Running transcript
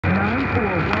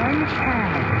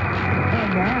Tag.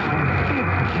 And now,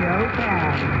 it's Joe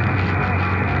Tag.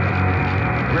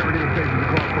 Great radio stations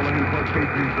across the land, plus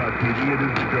Patriots.tv. It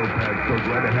is the Joe Tag Show.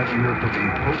 Glad to have you here for the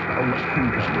post-election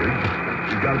coverage.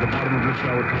 We've got at the bottom of this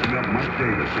hour coming up Mike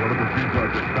Davis, the Wellbrook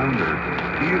Project founder.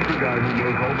 He is the guy who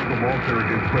knows all about the lawfare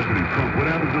against President Trump. What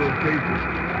happens to those cases?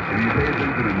 If you pay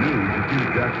attention to the news, you see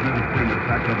that Jack Smith is pretty much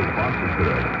packing up his boxes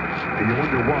today. And you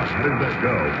wonder why. How does that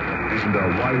go? And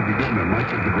why is he doing that?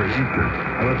 Mike is a great answer.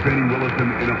 How about Fannie Willis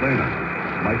in Atlanta?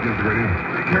 Mike is a great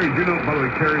answer. Carrie, do you know, by the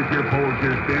way, Carrie's here, Paul is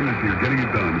here, Stan is here, getting it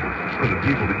done for the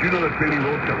people. Did you know that Fannie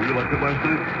Willis got reelected last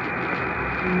night?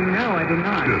 No, I did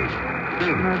not. Good.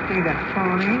 Let's see, that's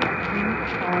phony.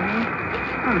 Phony.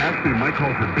 Actually, Mike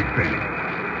calls her Big Fannie.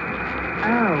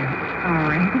 Oh,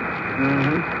 sorry.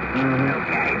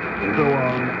 Okay. So,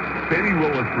 Fannie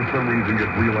Willis, for some reason,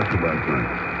 gets reelected last night.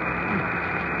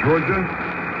 Georgia,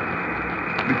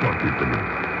 let me talk to you for a minute.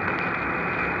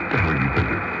 What the hell are you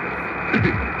thinking?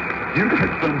 You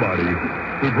got somebody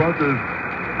who brought this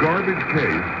garbage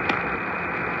case,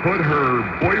 put her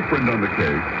boyfriend on the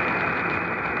case,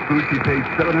 who she paid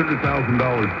 $700,000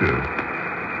 to,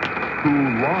 who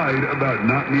lied about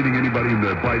not meeting anybody in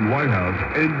the Biden White House,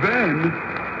 and then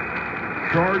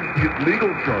charged his legal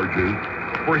charges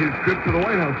for his trip to the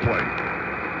White House twice.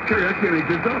 Carrie, I can't make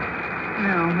this up.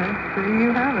 No, that's true.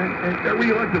 You haven't. Got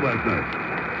reelected last night.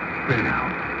 Fannie.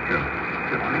 No. Yeah.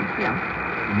 Yeah.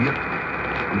 Yep.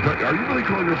 I'm sorry, are you really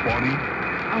calling her funny?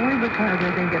 Only because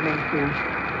I think it makes you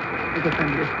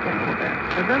defend your skin a little bit.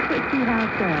 But that's what she has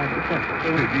said.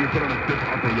 Do you put on a stiff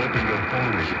upper lip and go,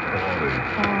 funny?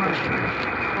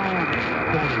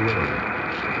 Funny Willis.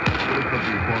 What is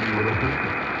something funny Willis?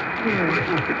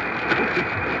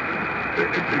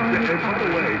 And by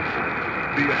the way,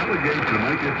 the allegation, and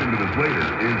I get into this later,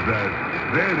 is that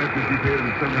then after she paid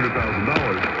him $700,000,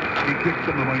 he kicked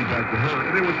some of the money back to her,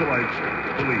 and they were to like,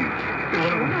 believe. What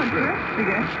is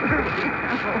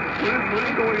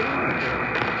going on?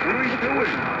 What are we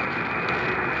doing?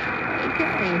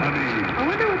 Okay. I mean, I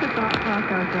wonder what the thought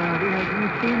process of, do you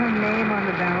see her name on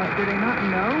the ballot? Do they not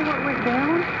know what went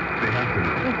down? they have to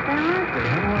know. Is that?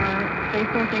 Or they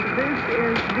still think this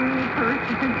is the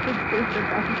person who did the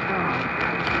best job?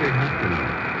 They have to know.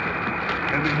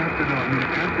 And they have to know, I mean,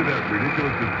 after that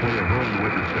ridiculous display of her on the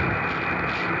witness stand,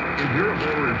 if you're a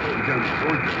voter in Fulton County,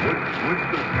 Georgia, what's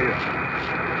the payoff?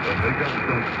 They got the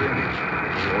dunk Fannie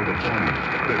or the phony.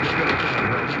 They're going to send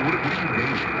her. What are you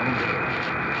gaining? I don't get it.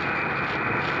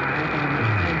 I don't know.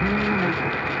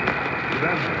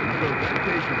 That happens. So that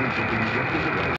case is interesting. You get to the